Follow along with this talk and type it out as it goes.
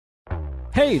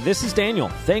Hey, this is Daniel.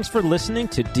 Thanks for listening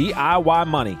to DIY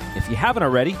Money. If you haven't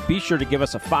already, be sure to give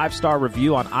us a 5-star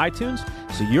review on iTunes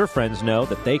so your friends know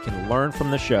that they can learn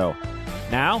from the show.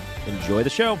 Now, enjoy the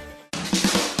show.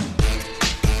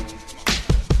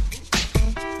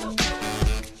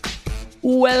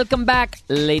 Welcome back,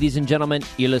 ladies and gentlemen.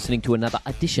 You're listening to another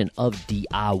edition of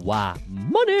DIY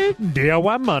Money.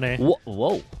 DIY Money.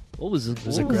 Whoa. What was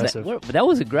aggressive. That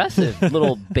was aggressive.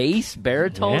 Little bass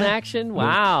baritone action.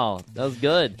 Wow. That was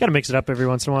good. Got to mix it up every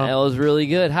once in a while. That was really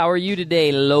good. How are you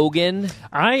today, Logan?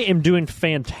 I am doing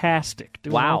fantastic.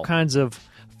 Doing all kinds of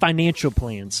financial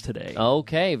plans today.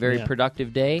 Okay. Very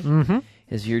productive day. Mm-hmm.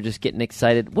 As you're just getting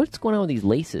excited. What's going on with these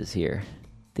laces here?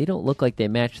 They don't look like they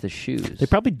match the shoes. They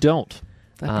probably don't.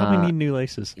 I probably need new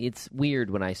laces. It's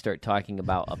weird when I start talking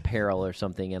about apparel or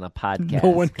something in a podcast. No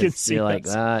one can see you're like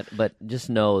that. But just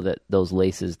know that those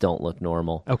laces don't look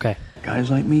normal. Okay.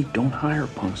 Guys like me don't hire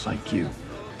punks like you.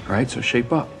 All right, so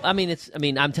shape up. I'm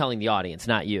telling the audience,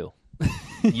 not you.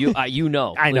 You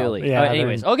know. I know. Clearly. Yeah,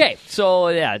 anyways, okay. So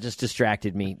it just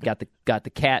distracted me. Got the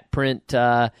cat print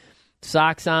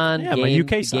socks on. Yeah, my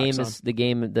UK socks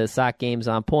on. The sock game's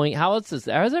on point. How's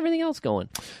everything else going?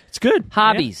 It's good.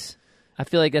 Hobbies. Yeah. I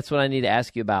feel like that's what I need to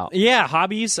ask you about. Yeah,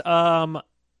 hobbies. I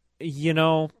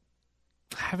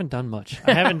haven't done much.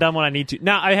 I haven't done what I need to.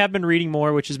 Now, I have been reading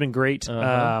more, which has been great.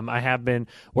 I have been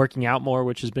working out more,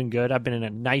 which has been good. I've been in a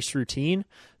nice routine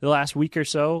the last week or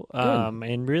so,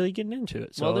 and really getting into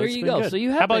it. So well, there you go. Good. So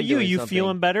you have. How about you? Are you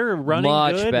feeling better? Running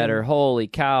much good? better. Holy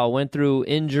cow! Went through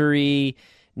injury.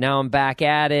 Now I'm back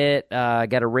at it.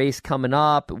 Got a race coming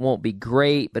up. It won't be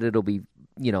great, but it'll be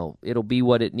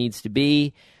what it needs to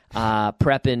be.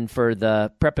 Prepping for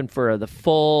the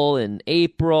full in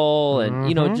April, and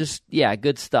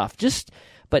good stuff.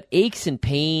 But aches and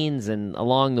pains and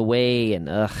along the way, and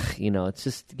it's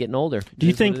just getting older. Do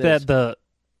you think that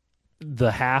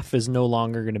the half is no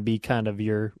longer going to be kind of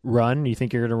your run? You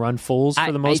think you're going to run fulls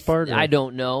for the most part? I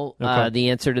don't know the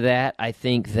answer to that. I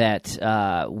think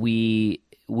that we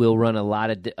will run a lot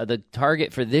of the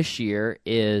target for this year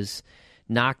is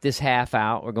knock this half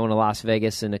out. We're going to Las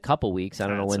Vegas in a couple weeks. I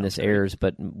don't know when this airs,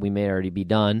 but we may already be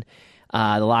done.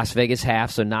 The Las Vegas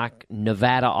half, so knock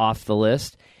Nevada off the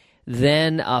list.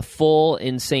 Then a full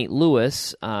in St.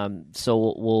 Louis,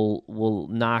 so we'll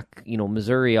knock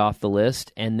Missouri off the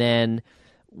list. And then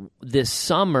this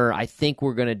summer, I think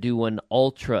we're going to do an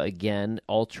ultra again,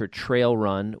 ultra trail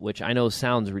run, which I know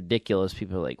sounds ridiculous.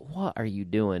 People are like, "What are you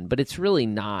doing?" But it's really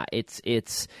not. It's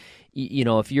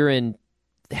if you're in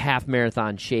half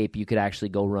marathon shape, you could actually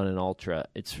go run an ultra.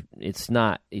 It's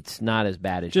not as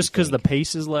bad as just because the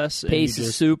pace is less. Pace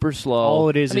is super slow. All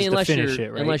it is to finish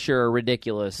it, right? Unless you're a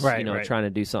ridiculous, trying to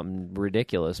do something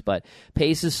ridiculous. But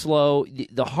pace is slow.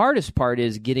 The hardest part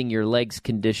is getting your legs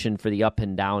conditioned for the up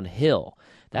and down hill.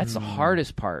 That's the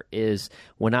hardest part. Is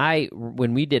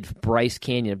when we did Bryce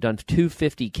Canyon. I've done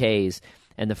 250Ks,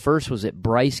 and the first was at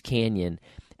Bryce Canyon.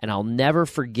 And I'll never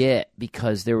forget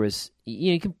because there was,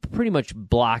 you can pretty much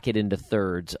block it into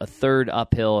thirds, a third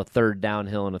uphill, a third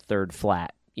downhill, and a third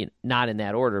flat. Not in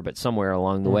that order, but somewhere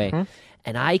along the way.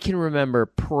 And I can remember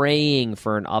praying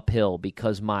for an uphill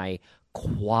because my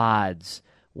quads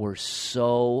were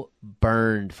so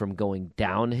burned from going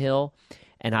downhill.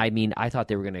 And I thought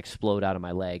they were going to explode out of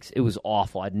my legs. It was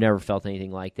awful. I'd never felt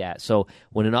anything like that. So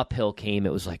when an uphill came,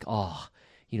 it was like,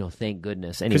 thank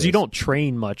goodness. Because you don't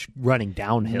train much running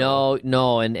downhill.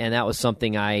 No, and that was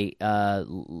something I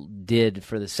did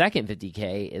for the second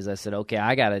 50K. Is I said, okay,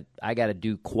 I gotta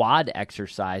do quad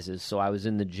exercises. So I was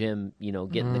in the gym,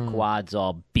 getting the quads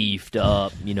all beefed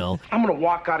up. I'm gonna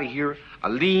walk out of here a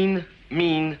lean,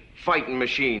 mean fighting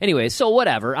machine. Anyway, so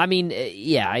whatever.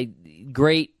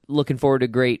 Great. Looking forward to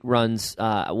great runs.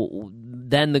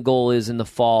 Then the goal is in the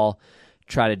fall.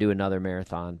 Try to do another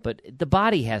marathon, but the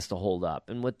body has to hold up.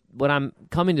 And what I'm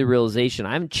coming to the realization,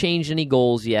 I haven't changed any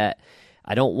goals yet.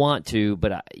 I don't want to,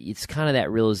 but it's kind of that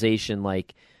realization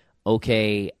like,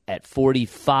 okay, at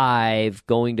 45,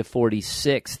 going to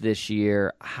 46 this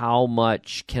year, how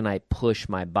much can I push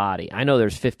my body? I know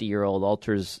there's 50-year-old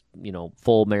ultras,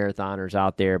 full marathoners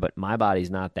out there, but my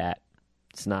body's not that.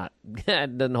 It's not,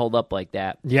 it doesn't hold up like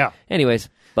that. Yeah. Anyways,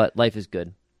 but life is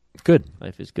good. Good.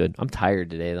 Life is good. I'm tired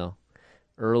today, though.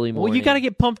 Early morning. Well, you got to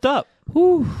get pumped up.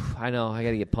 Whew, I know. I got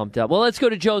to get pumped up. Well, let's go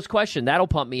to Joe's question. That'll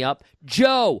pump me up.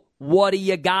 Joe, what do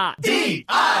you got? Hey,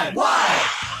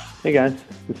 guys.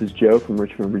 This is Joe from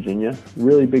Richmond, Virginia.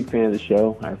 Really big fan of the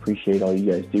show. I appreciate all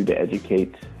you guys do to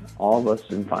educate all of us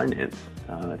in finance.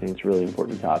 I think it's a really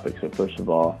important topic. So first of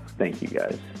all, thank you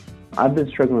guys. I've been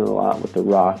struggling a lot with the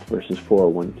Roth versus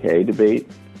 401k debate.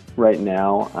 Right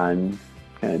now, I'm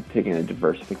kind of taking a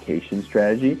diversification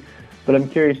strategy. But I'm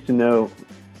curious to know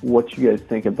what you guys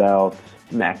think about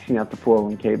maxing out the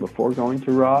 401k before going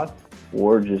to Roth,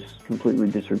 or just completely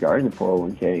disregarding the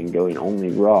 401k and going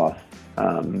only Roth.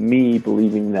 Me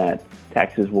believing that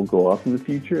taxes will go up in the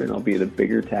future and I'll be at a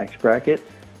bigger tax bracket,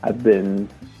 I've been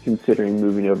considering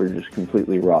moving over to just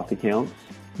completely Roth accounts.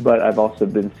 But I've also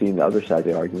been seeing the other side of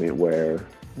the argument where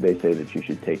they say that you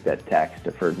should take that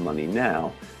tax-deferred money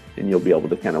now, and you'll be able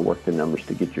to kind of work the numbers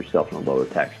to get yourself in a lower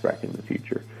tax bracket in the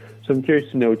future. So I'm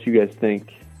curious to know what you guys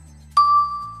think.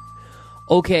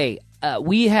 Okay,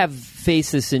 we have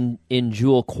faced this in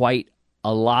Jewel quite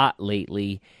a lot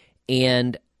lately,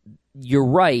 and you're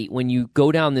right. When you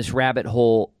go down this rabbit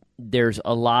hole, there's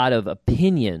a lot of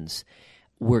opinions.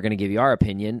 We're going to give you our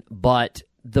opinion, but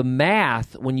the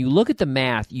math, when you look at the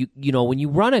math, you know, when you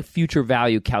run a future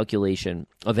value calculation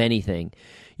of anything,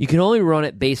 you can only run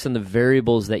it based on the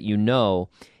variables that you know.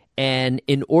 And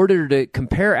in order to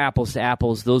compare apples to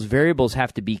apples, those variables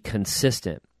have to be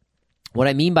consistent. What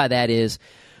I mean by that is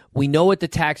we know what the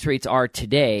tax rates are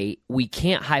today. We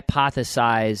can't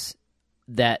hypothesize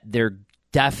that they're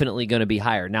definitely going to be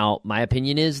higher. Now, my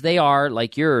opinion is they are,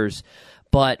 like yours,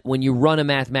 but when you run a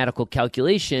mathematical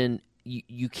calculation,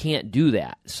 you can't do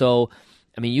that. So,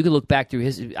 I mean, you can look back through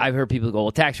history. I've heard people go,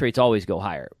 well, tax rates always go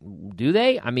higher. Do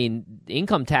they? I mean,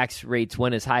 income tax rates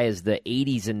went as high as the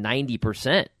 80s and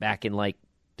 90% back in like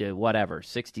the whatever,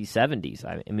 60s, 70s.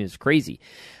 I mean, it's crazy.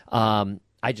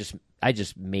 I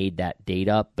just made that date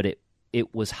up, but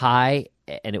it was high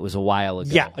and it was a while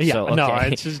ago. Yeah. So, okay. No,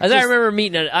 it's just, I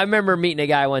remember meeting a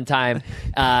guy one time.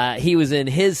 He was in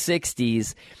his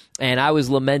 60s. And I was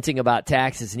lamenting about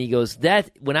taxes, and he goes, "That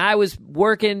when I was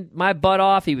working my butt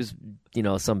off," he was, you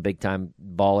know, some big time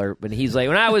baller, but he's like,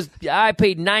 I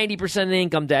paid 90% of the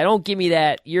income tax. Don't give me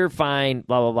that. You're fine.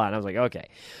 Blah blah blah. And I was like, okay.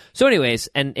 So, anyways,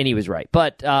 and he was right,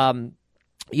 but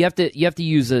you have to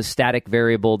use a static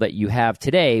variable that you have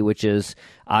today, which is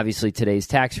obviously today's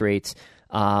tax rates.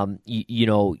 You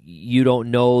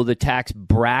don't know the tax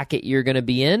bracket you're going to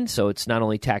be in, so it's not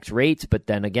only tax rates, but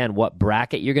then again, what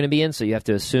bracket you're going to be in. So you have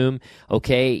to assume,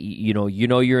 okay, you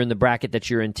know you're in the bracket that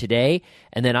you're in today,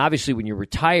 and then obviously when you're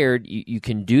retired, you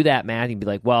can do that math and be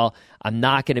like, well, I'm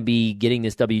not going to be getting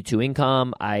this W-2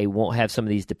 income. I won't have some of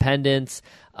these dependents.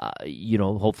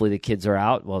 Hopefully the kids are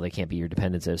out. Well, they can't be your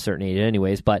dependents at a certain age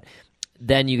anyways, but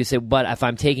then you can say, but if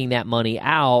I'm taking that money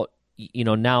out,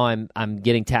 now I'm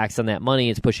getting taxed on that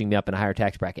money. It's pushing me up in a higher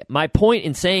tax bracket. My point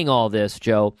in saying all this,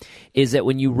 Joe, is that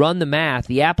when you run the math,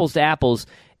 the apples to apples,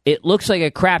 it looks like a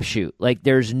crapshoot. Like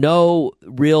there's no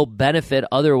real benefit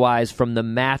otherwise from the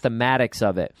mathematics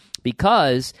of it.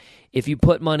 Because if you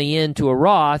put money into a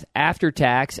Roth after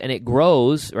tax and it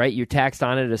grows, right, you're taxed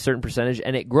on it at a certain percentage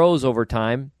and it grows over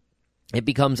time, it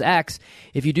becomes X.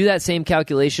 If you do that same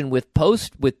calculation with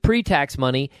pre-tax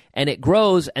money and it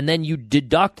grows and then you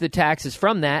deduct the taxes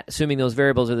from that, assuming those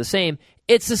variables are the same,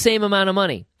 it's the same amount of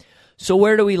money. So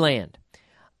where do we land?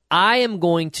 I am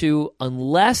going to,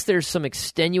 unless there's some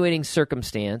extenuating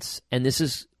circumstance, and this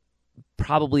is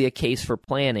probably a case for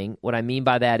planning. What I mean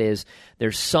by that is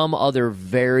there's some other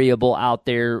variable out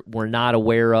there we're not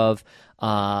aware of.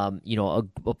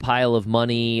 A pile of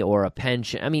money or a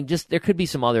pension. I mean, just there could be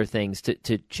some other things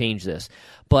to change this.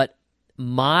 But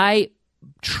my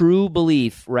true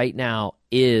belief right now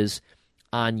is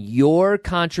on your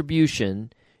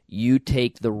contribution, you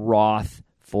take the Roth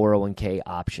 401k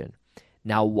option.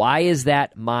 Now, why is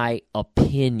that my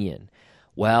opinion?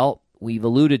 Well, we've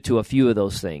alluded to a few of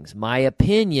those things. My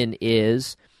opinion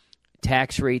is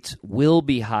tax rates will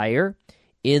be higher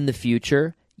in the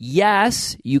future.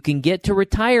 Yes, you can get to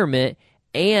retirement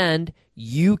and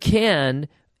you can,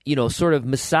 sort of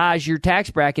massage your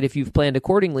tax bracket if you've planned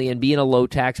accordingly and be in a low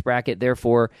tax bracket,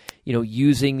 therefore,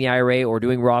 using the IRA or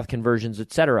doing Roth conversions,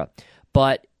 etc.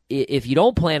 But if you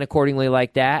don't plan accordingly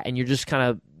like that and you're just kind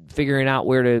of figuring out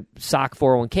where to sock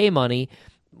 401k money,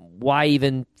 why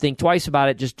even think twice about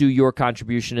it? Just do your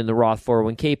contribution in the Roth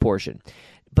 401k portion.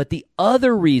 But the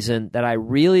other reason that I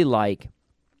really like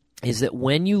is that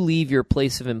when you leave your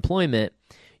place of employment,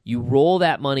 you roll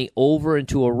that money over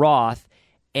into a Roth,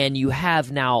 and you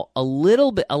have now a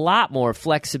lot more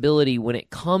flexibility when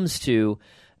it comes to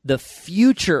the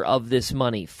future of this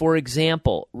money. For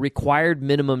example, required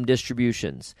minimum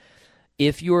distributions.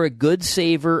 If you're a good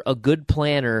saver, a good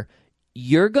planner,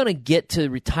 you're going to get to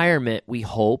retirement, we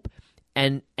hope,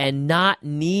 and not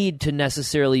need to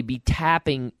necessarily be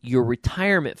tapping your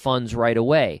retirement funds right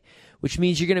away, which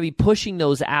means you're going to be pushing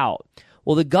those out.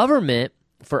 Well, the government,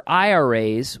 for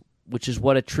IRAs, which is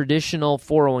what a traditional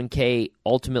 401k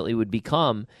ultimately would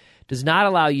become, does not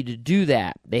allow you to do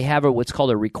that. They have what's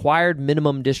called a required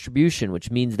minimum distribution,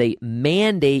 which means they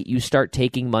mandate you start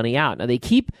taking money out. Now, they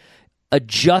keep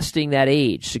adjusting that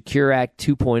age. Secure Act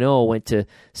 2.0 went to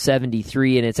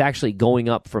 73, and it's actually going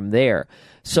up from there.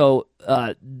 So,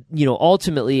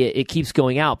 ultimately it keeps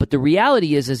going out. But the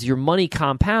reality is, as your money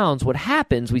compounds, what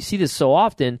happens, we see this so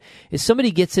often, is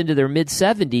somebody gets into their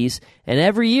mid-70s, and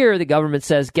every year the government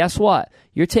says, guess what?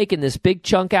 You're taking this big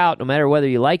chunk out, no matter whether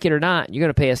you like it or not, and you're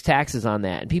going to pay us taxes on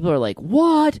that. And people are like,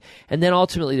 what? And then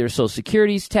ultimately their Social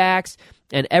Security's taxed,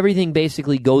 and everything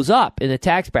basically goes up in the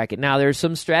tax bracket. Now, there's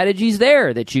some strategies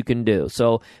there that you can do.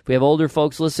 So if we have older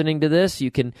folks listening to this, you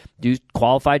can do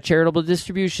qualified charitable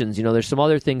distributions. There's some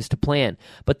other things to plan.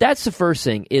 But that's the first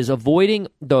thing, is avoiding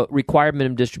the required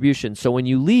minimum distribution. So when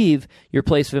you leave your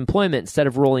place of employment, instead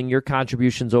of rolling your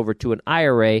contributions over to an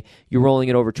IRA, you're rolling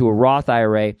it over to a Roth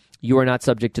IRA. You are not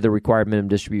subject to the required minimum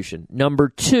distribution. Number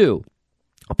 2,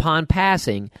 upon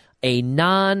passing, a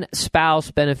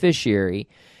non-spouse beneficiary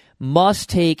must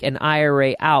take an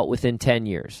IRA out within 10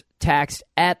 years, taxed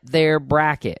at their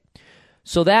bracket.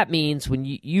 So that means when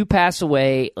you pass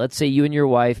away, let's say you and your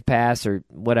wife pass, or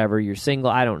whatever, you're single,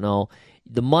 I don't know,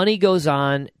 the money goes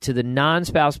on to the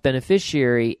non-spouse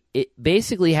beneficiary. It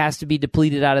basically has to be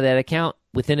depleted out of that account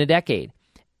within a decade.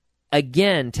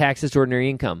 Again, taxed as ordinary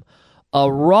income.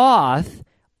 A Roth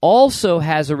also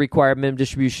has a required minimum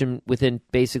distribution within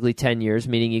basically 10 years,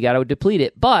 meaning you got to deplete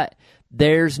it, but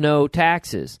there's no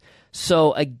taxes.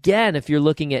 So again, if you're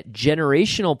looking at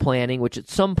generational planning, which at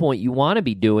some point you want to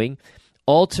be doing,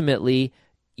 ultimately,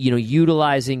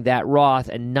 utilizing that Roth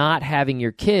and not having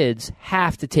your kids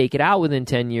have to take it out within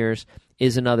 10 years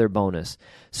is another bonus.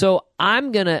 So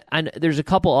there's a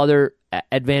couple other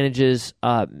advantages.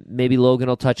 Maybe Logan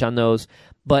will touch on those.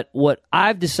 But what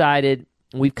I've decided,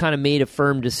 we've kind of made a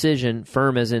firm decision,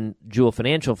 firm as in Jewel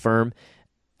Financial Firm,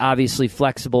 obviously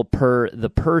flexible per the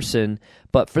person,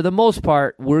 but for the most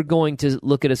part, we're going to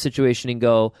look at a situation and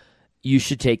go, you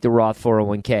should take the Roth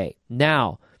 401k.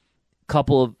 Now, a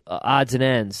couple of odds and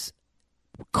ends.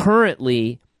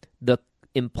 Currently, the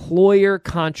employer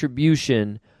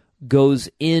contribution goes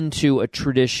into a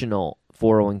traditional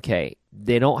 401k.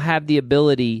 They don't have the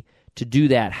ability to do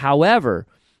that. However,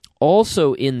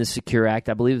 also in the Secure Act,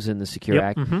 I believe it was in the Secure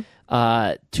Act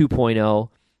 2.0,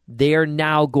 they are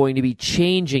now going to be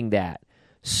changing that.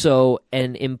 So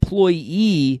an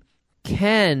employee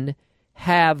can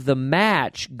have the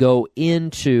match go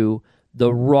into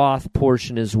the Roth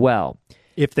portion as well.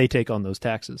 If they take on those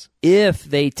taxes. If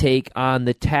they take on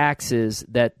the taxes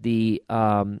that the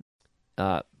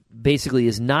basically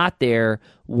is not there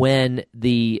when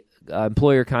the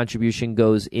employer contribution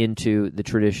goes into the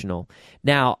traditional.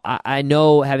 Now, I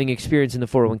know, having experience in the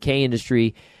 401k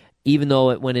industry, even though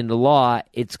it went into law,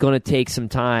 it's going to take some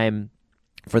time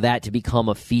for that to become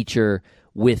a feature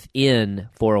within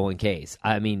 401ks.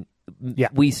 I mean,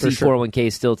 we see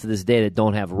 401ks still to this day that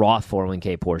don't have Roth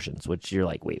 401k portions, which you're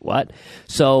like, wait, what?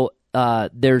 So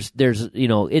there's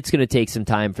it's going to take some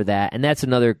time for that, and that's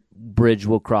another bridge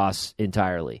we'll cross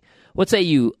entirely. What say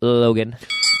you, Logan?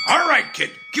 All right,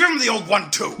 kid. Give him the old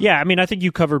 1-2. Yeah, I mean, I think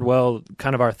you covered well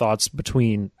kind of our thoughts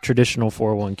between traditional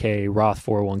 401k, Roth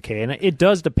 401k, and it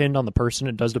does depend on the person.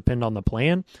 It does depend on the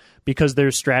plan, because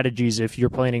there's strategies. If you're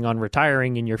planning on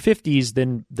retiring in your 50s,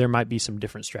 then there might be some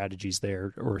different strategies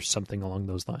there or something along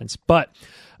those lines. But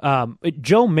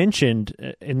Joe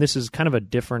mentioned, and this is kind of a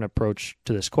different approach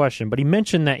to this question, but he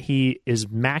mentioned that he is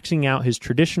maxing out his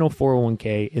traditional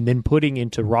 401k and then putting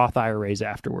into Roth IRAs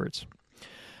afterwards.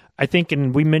 I think,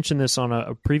 and we mentioned this on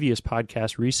a previous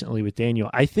podcast recently with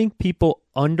Daniel, I think people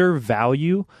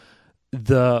undervalue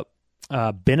the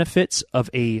benefits of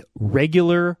a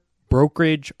regular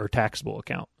brokerage or taxable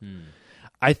account.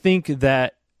 I think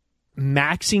that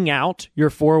maxing out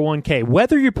your 401k,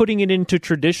 whether you're putting it into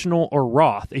traditional or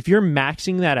Roth, if you're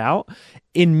maxing that out,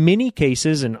 in many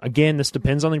cases, and again, this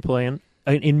depends on the plan,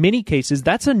 in many cases,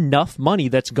 that's enough money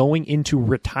that's going into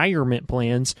retirement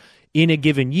plans in a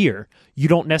given year. You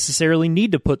don't necessarily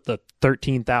need to put the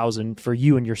 $13,000 for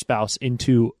you and your spouse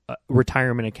into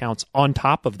retirement accounts on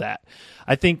top of that.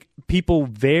 I think people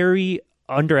very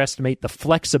underestimate the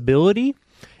flexibility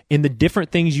in the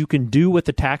different things you can do with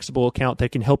a taxable account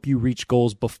that can help you reach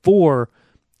goals before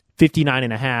 59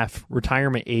 and a half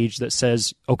retirement age that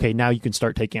says, okay, now you can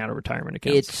start taking out a retirement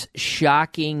account. It's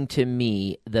shocking to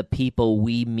me the people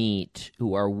we meet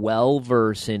who are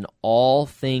well-versed in all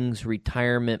things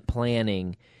retirement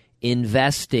planning,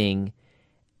 investing,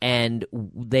 and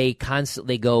they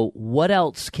constantly go, what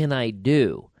else can I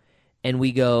do? And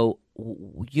we go,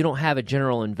 you don't have a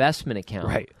general investment account.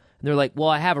 Right. And they're like, well,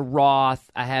 I have a Roth,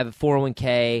 I have a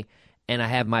 401k, and I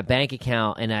have my bank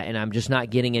account, and I'm just not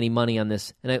getting any money on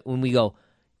this. And when we go,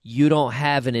 you don't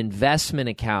have an investment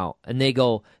account, and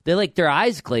they're like, their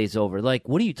eyes glaze over. Like,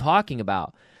 what are you talking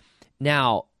about?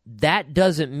 Now, that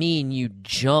doesn't mean you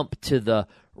jump to the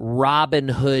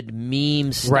Robinhood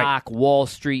meme stock, right, Wall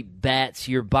Street bets.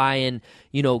 You're buying,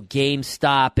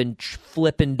 GameStop and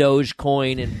flipping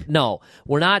Dogecoin. And no,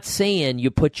 we're not saying you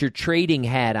put your trading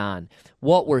hat on.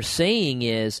 What we're saying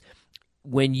is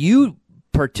when you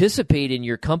participate in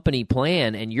your company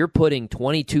plan and you're putting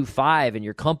 22.5 and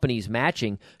your company's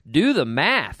matching, do the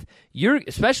math.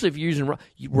 Especially if you're using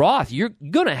Roth, you're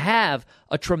going to have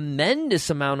a tremendous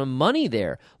amount of money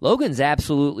there. Logan's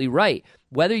absolutely right.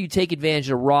 Whether you take advantage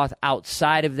of Roth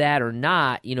outside of that or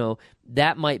not,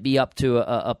 that might be up to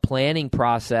a planning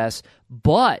process.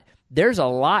 But there's a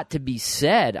lot to be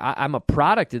said. I'm a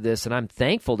product of this, and I'm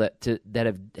thankful that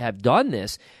have done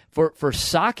this for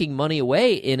socking money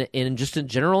away in just a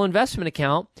general investment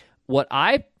account. What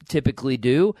I typically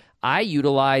do, I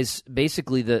utilize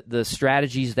basically the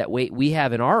strategies that we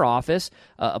have in our office.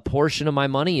 A portion of my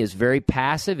money is very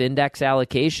passive index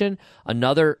allocation.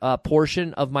 Another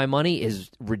portion of my money is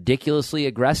ridiculously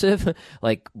aggressive,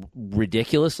 like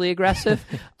ridiculously aggressive.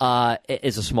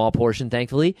 It's a small portion,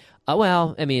 thankfully.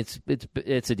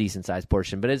 It's a decent sized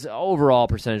portion, but it's overall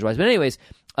percentage wise. But anyways,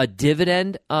 a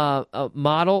dividend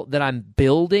model that I'm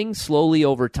building slowly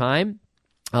over time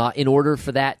in order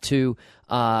for that to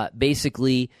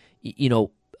basically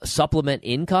supplement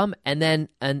income, and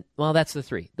that's the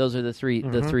three. Those are the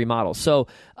three models. So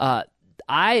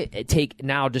I take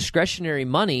now discretionary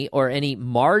money or any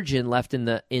margin left in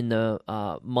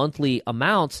the monthly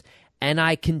amounts, and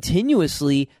I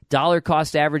continuously dollar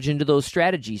cost average into those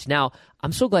strategies. Now,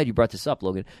 I'm so glad you brought this up,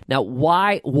 Logan. Now,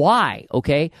 why?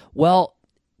 Okay, well,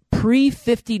 pre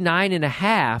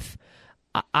 59.5.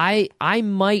 I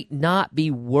might not be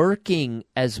working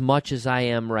as much as I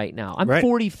am right now. I'm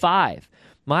 45.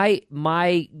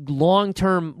 My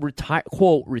long-term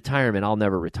retirement, I'll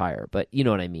never retire, but you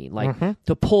know what I mean. Like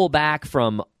to pull back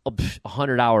from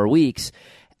 100-hour weeks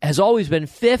has always been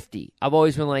 50. I've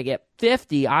always been like, at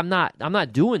 50, I'm not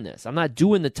doing this. I'm not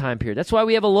doing the time period. That's why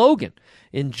we have a Logan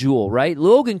in Jewel, right?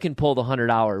 Logan can pull the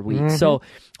 100-hour week. So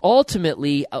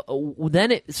ultimately,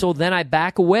 then I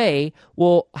back away.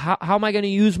 Well, how am I going to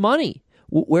use money?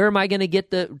 Where am I going to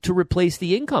get to replace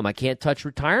the income? I can't touch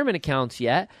retirement accounts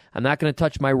yet. I'm not going to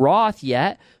touch my Roth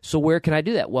yet. So where can I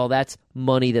do that? Well, that's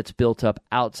money that's built up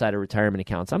outside of retirement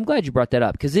accounts. I'm glad you brought that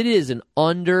up because it is an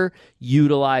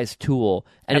underutilized tool,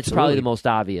 and It's probably the most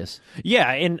obvious.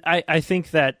 Yeah, and I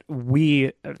think that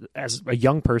we, as a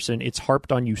young person, it's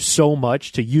harped on you so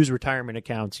much to use retirement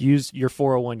accounts, use your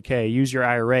 401k, use your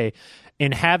IRA.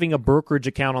 And having a brokerage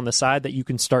account on the side that you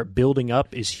can start building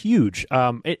up is huge.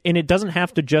 And it doesn't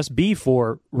have to just be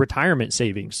for retirement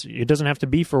savings. It doesn't have to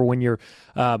be for when you're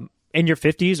in your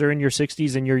 50s or in your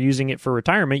 60s and you're using it for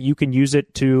retirement. You can use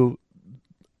it to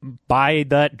buy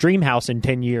that dream house in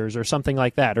 10 years or something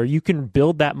like that. Or you can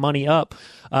build that money up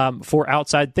for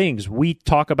outside things. We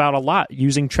talk about a lot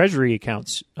using treasury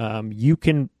accounts. You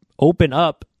can open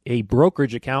up a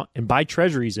brokerage account and buy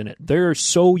treasuries in it. They're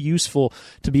so useful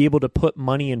to be able to put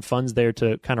money and funds there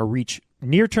to kind of reach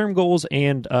near-term goals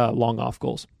and long-off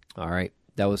goals. All right.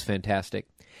 That was fantastic.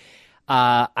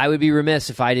 I would be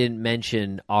remiss if I didn't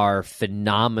mention our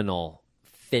phenomenal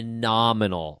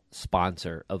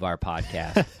sponsor of our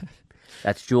podcast.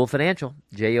 That's Jewel Financial,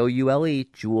 Joule,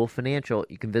 Jewel Financial.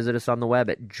 You can visit us on the web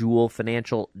at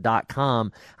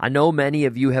jewelfinancial.com. I know many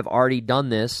of you have already done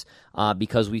this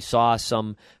because we saw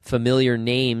some familiar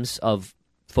names of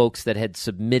folks that had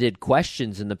submitted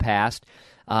questions in the past.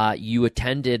 You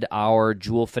attended our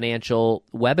Jewel Financial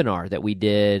webinar that we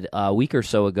did a week or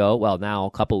so ago. Well, now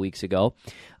a couple weeks ago.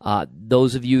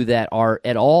 Those of you that are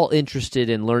at all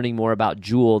interested in learning more about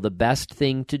Jewel, the best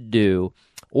thing to do,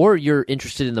 or you're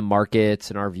interested in the markets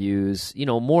and our views,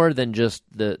 more than just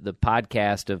the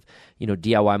podcast of,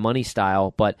 DIY Money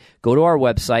Style, but go to our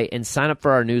website and sign up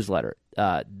for our newsletter.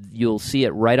 You'll see it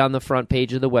right on the front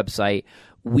page of the website.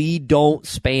 We don't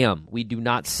spam. We do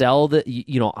not sell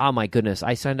oh my goodness,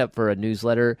 I signed up for a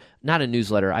newsletter, not a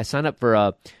newsletter. I signed up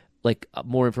for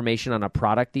more information on a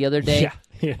product the other day.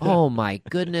 Yeah. Oh my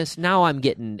goodness! Now I'm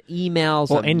getting emails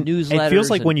and newsletters. It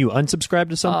feels like when you unsubscribe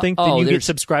to something, then you get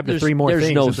subscribed to 3 more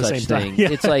things at the same time. Yeah.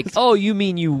 It's like, oh, you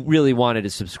mean you really wanted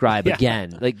to subscribe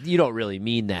again? Like you don't really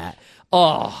mean that.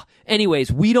 Oh,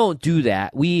 anyways, we don't do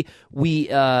that. We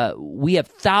have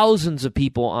thousands of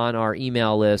people on our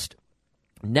email list.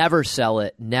 Never sell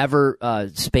it. Never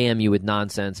spam you with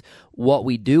nonsense. What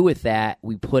we do with that,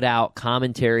 we put out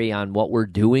commentary on what we're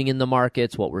doing in the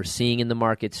markets, what we're seeing in the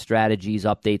markets, strategies,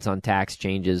 updates on tax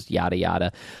changes, yada,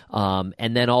 yada.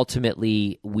 And then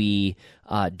ultimately, we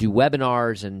do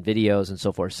webinars and videos and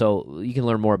so forth. So you can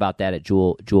learn more about that at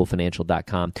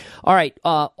jewelfinancial.com. All right.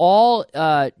 All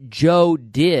Joe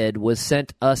did was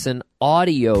sent us an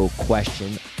audio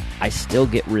question. I still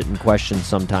get written questions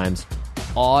sometimes.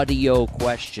 Audio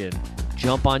question.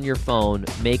 Jump on your phone,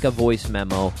 make a voice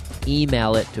memo,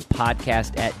 email it to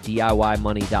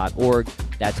podcast@DIYmoney.org.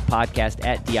 That's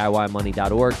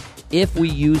podcast@DIYmoney.org. If we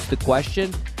use the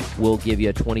question, we'll give you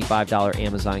a $25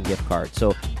 Amazon gift card.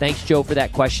 So thanks, Joe, for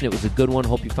that question. It was a good one.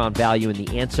 Hope you found value in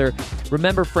the answer.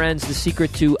 Remember, friends, the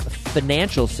secret to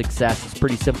financial success is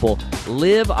pretty simple.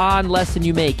 Live on less than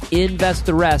you make, invest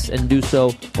the rest, and do so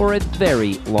for a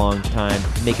very long time.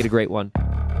 Make it a great one.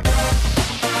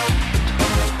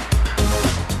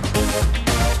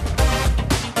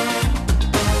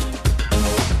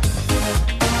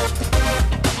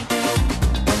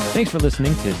 Thanks for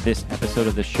listening to this episode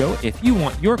of the show. If you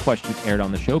want your questions aired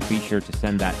on the show, be sure to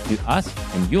send that to us,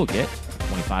 and you'll get a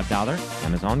 $25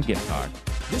 Amazon gift card.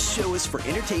 This show is for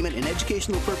entertainment and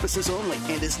educational purposes only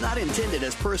and is not intended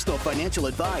as personal financial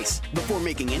advice. Before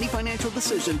making any financial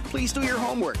decision, please do your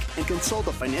homework and consult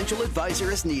a financial advisor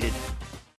as needed.